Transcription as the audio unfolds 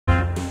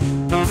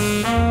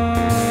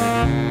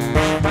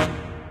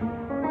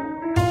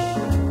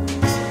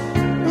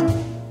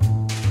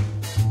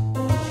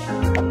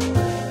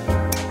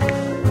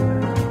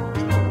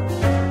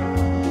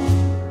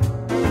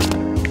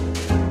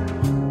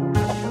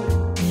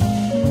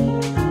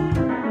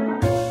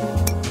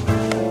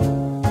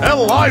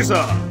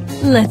Eliza!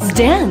 Let's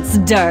dance,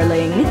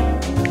 darling.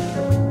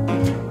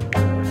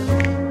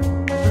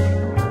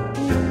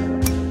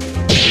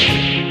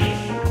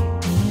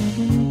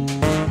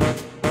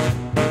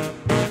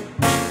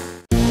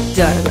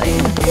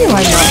 Darling, you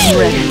are not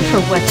ready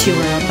for what you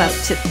are about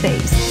to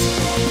face.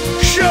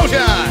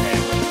 Showtime!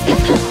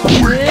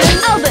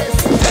 Albus!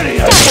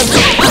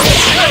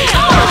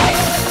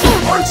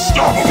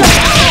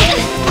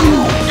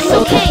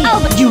 Okay,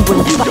 Albus, you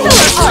will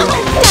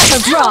Step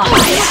of draw!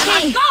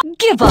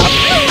 Give up!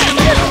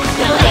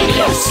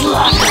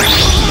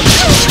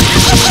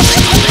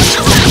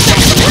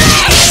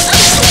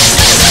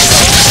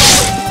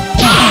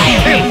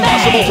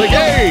 Impossible to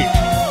gauge!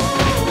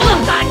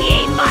 Look on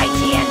ye,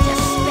 mighty and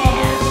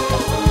despair.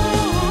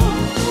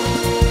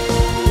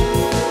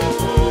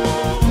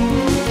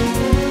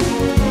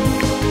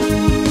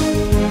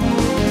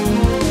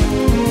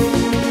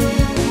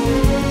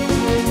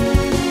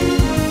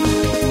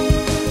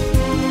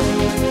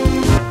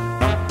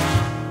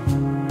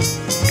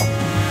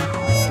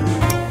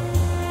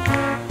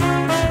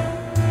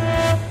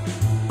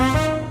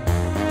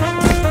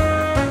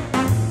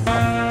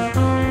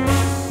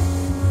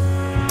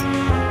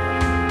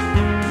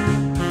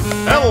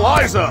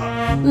 Eliza!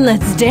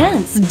 Let's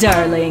dance,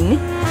 darling.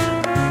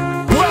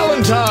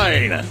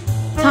 Valentine!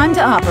 Time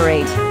to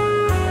operate.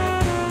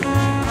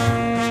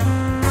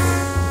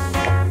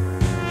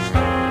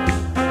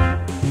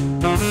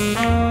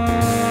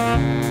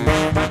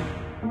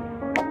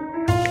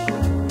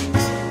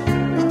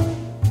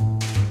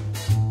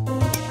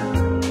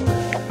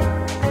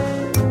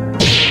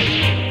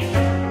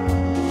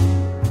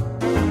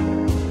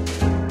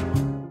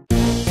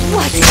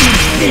 What is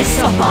this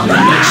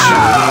abomination?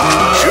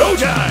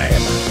 Showtime!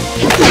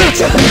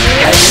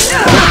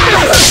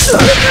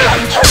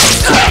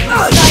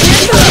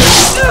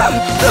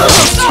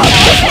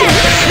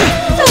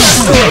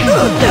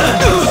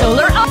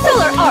 Solar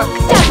arc,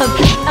 staff of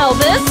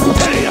Elvis.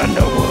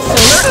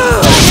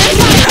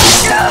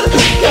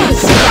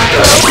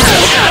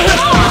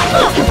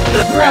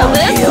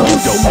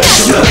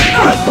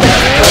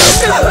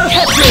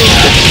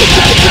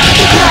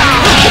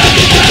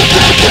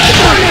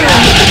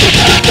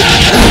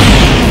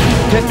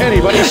 Can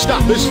anybody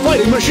stop this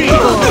fighting machine?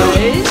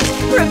 Boys,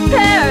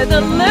 prepare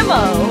the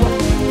limo.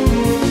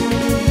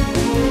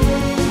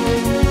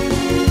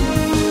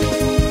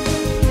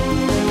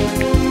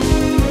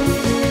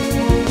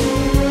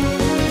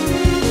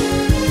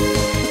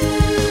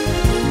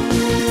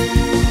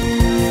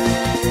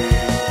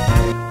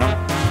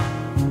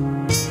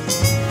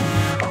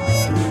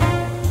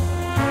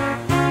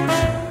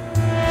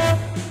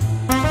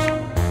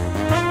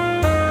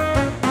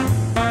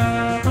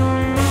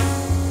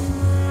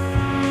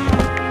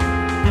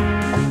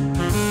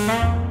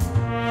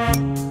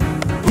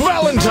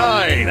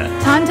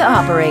 Time to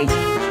operate.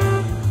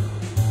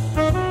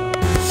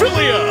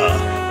 Philia!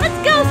 Let's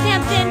go,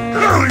 Samson.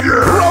 Hell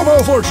yeah! Robo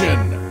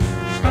Fortune!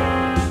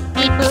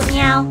 Beep boop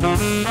meow.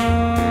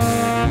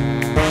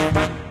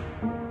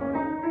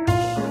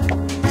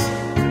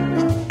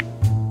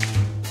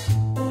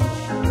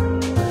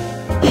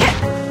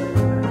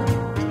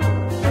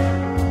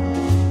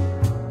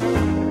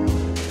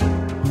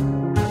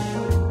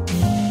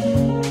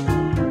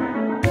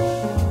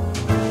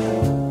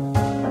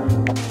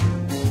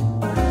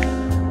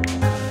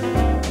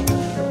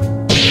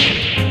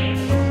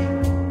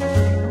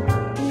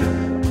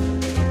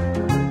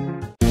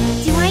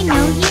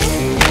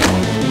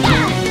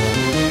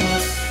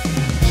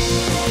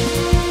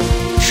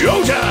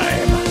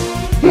 Showtime!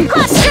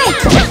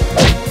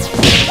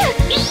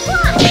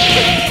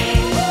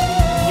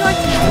 Your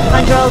team.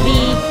 Control V.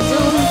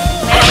 Zoom.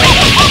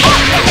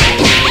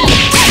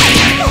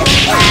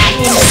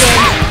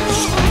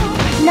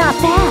 Not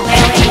bad.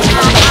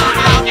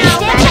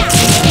 Stand back.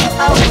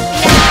 Oh,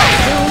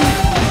 no.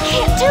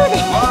 Can't do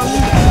this.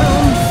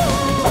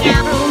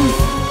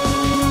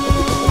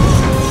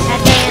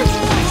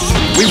 Advance.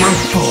 We were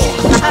full.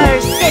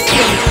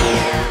 Persistence.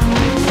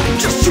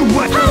 Just you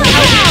wait!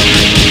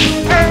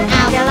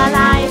 Still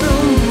alive.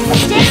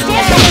 Stick,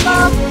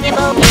 nibble,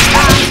 nibble,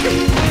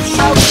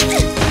 oh,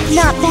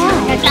 not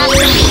bad.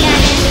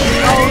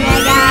 Oh my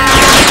god.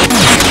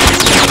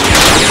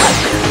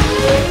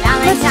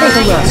 Let's take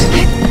a look.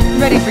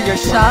 Ready for your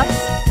shots?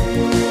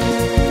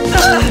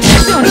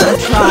 Don't even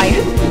try.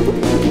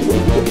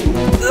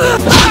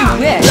 You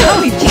wish.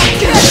 Oh, you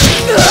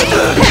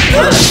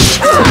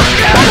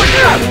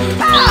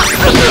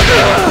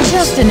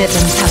just a nip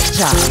and tuck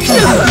job.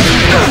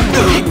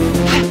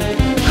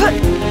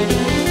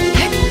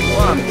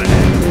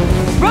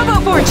 Robo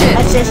Fortune!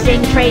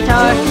 Assisting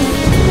traitor.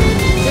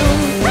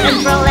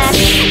 Control F.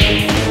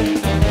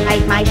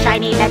 Hide my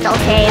shiny metal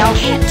tail.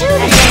 Can't do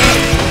this.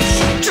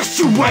 Just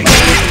you wait!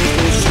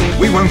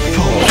 We won't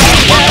fall.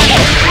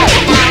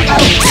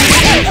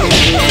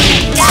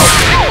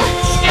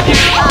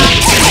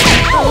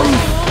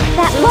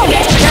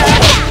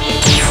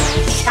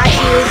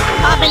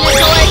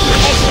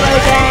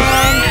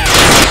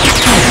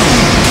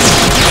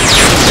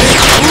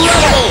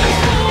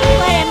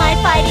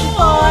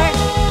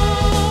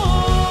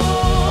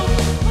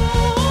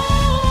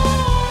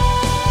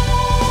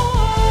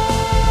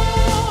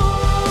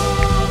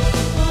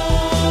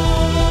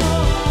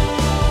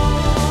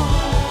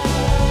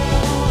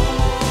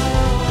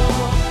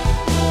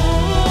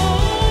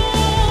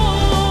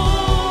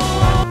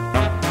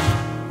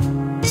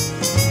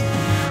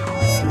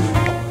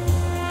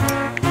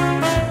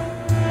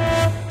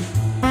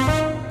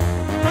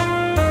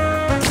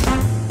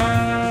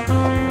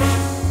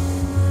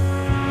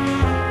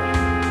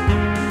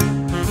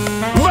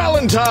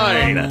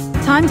 Valentine!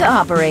 Time to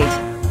operate.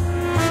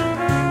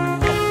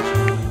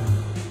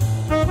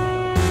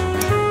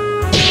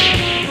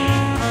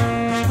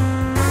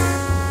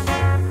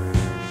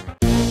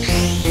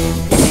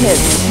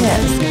 Hiss.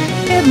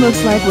 It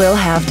looks like we'll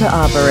have to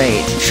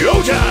operate.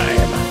 Showtime!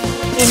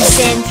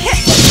 Instant.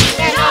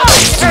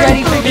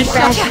 Ready for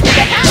refresh?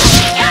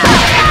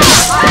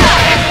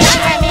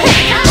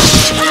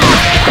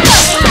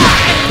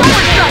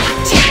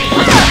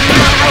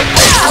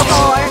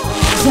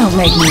 Don't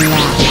make me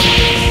laugh.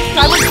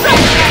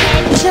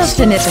 Just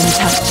a nip and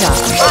tuck job.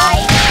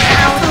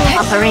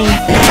 Operate.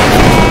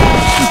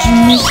 Did you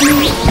miss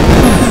me?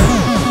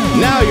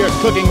 Now you're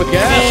cooking with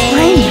gas.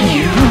 Frankly,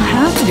 you'll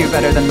have to do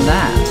better than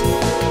that.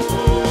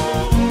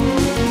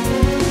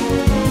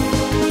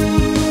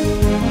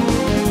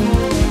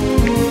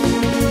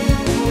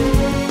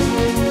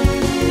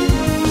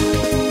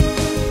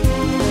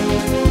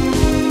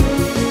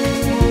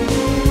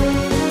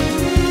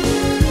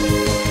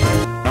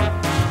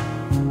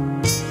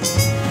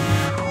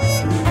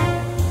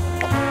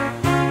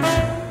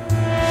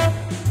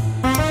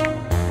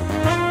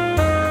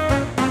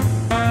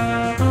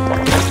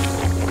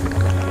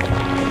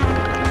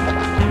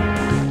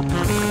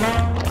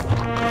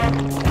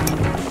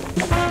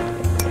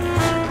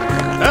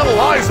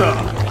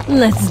 Eliza!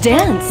 Let's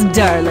dance,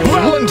 darling.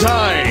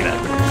 Valentine!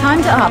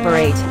 Time to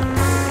operate.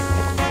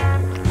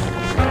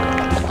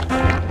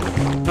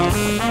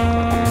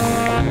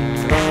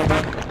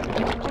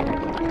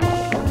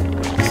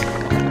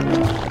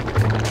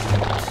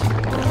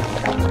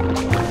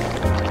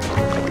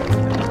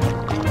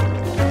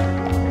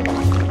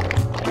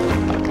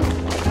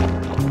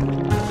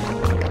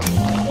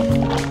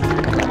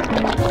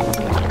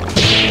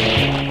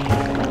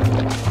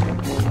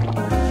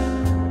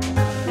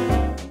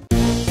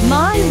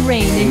 My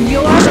reign and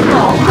your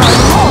fall are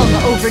long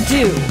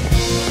overdue.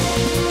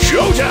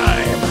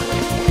 Showtime!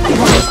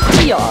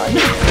 Beyond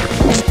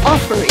an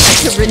offering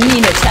to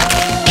Renina Tech.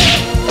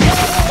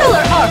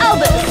 Stellar Arc.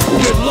 Albus.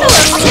 Good luck!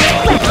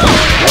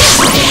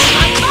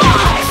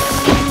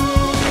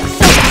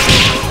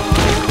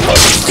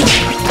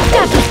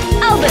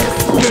 Albus.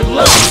 Good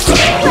luck!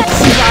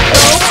 Let's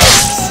Rocco.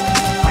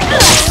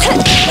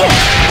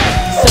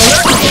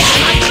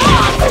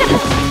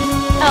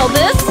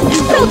 Albus.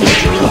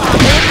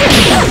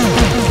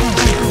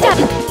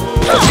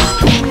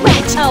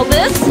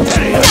 Albus.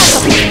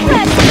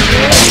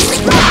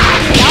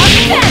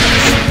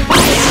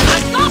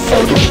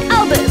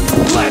 Albus.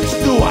 Let's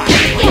do it!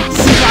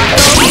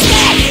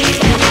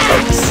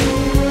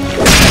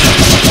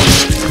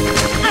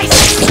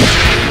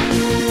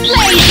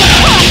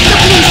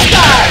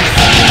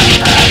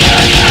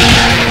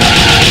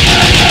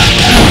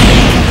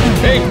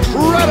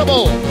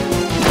 Incredible!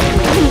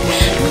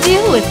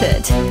 Deal with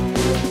it.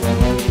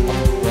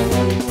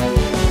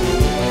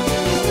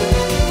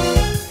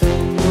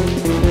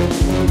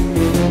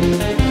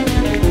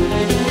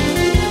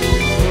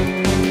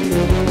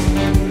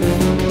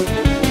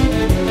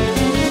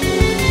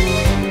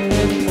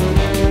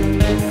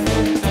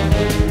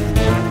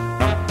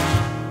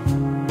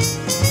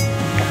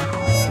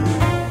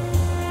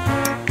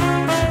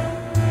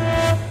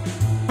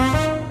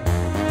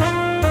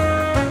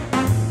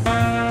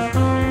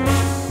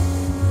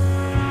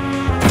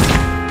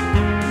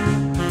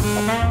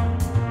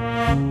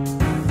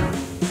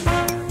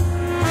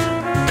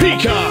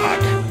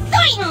 Peacock!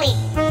 Finally!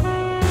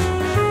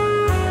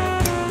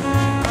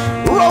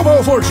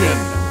 Robo Fortune!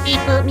 Beep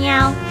boop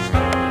meow.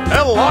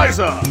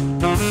 Eliza!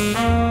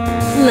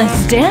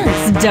 Let's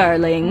dance,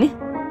 darling.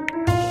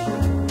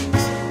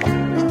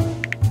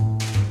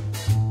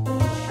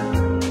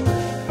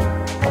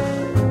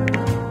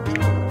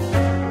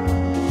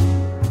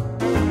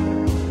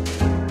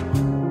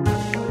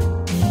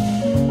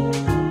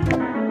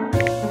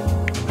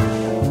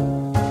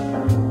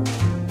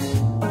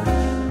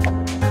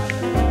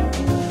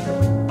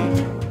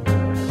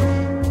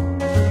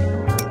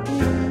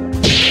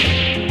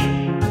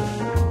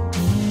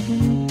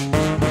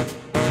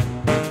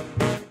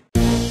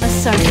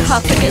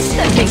 Sarcophagus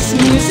that makes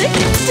music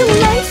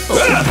delightful.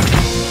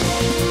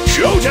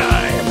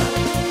 Showtime!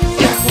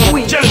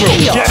 We General,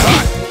 chaos. get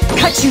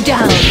Cut you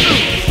down.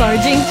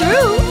 Barging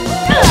through.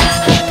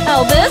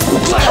 Albus.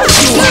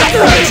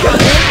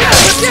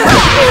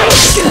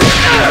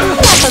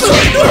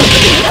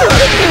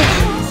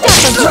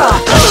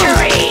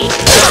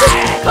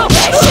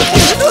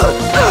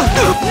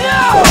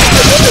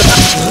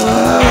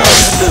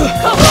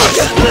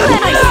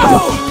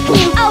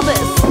 Albus.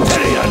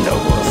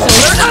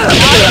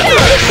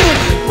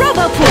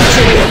 Robo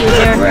portrait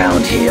user.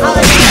 Ground heel.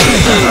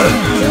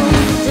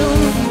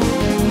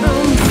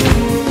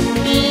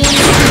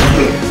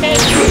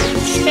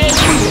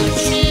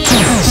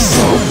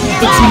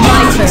 It's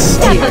my turn.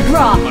 Step a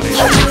draw.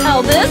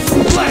 Albus.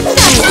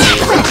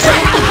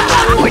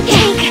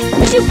 Tank.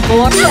 Do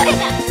four.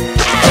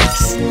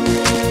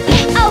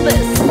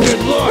 Albus.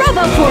 Good luck!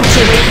 Robo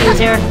portrait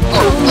user.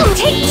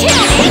 Take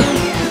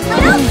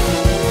two.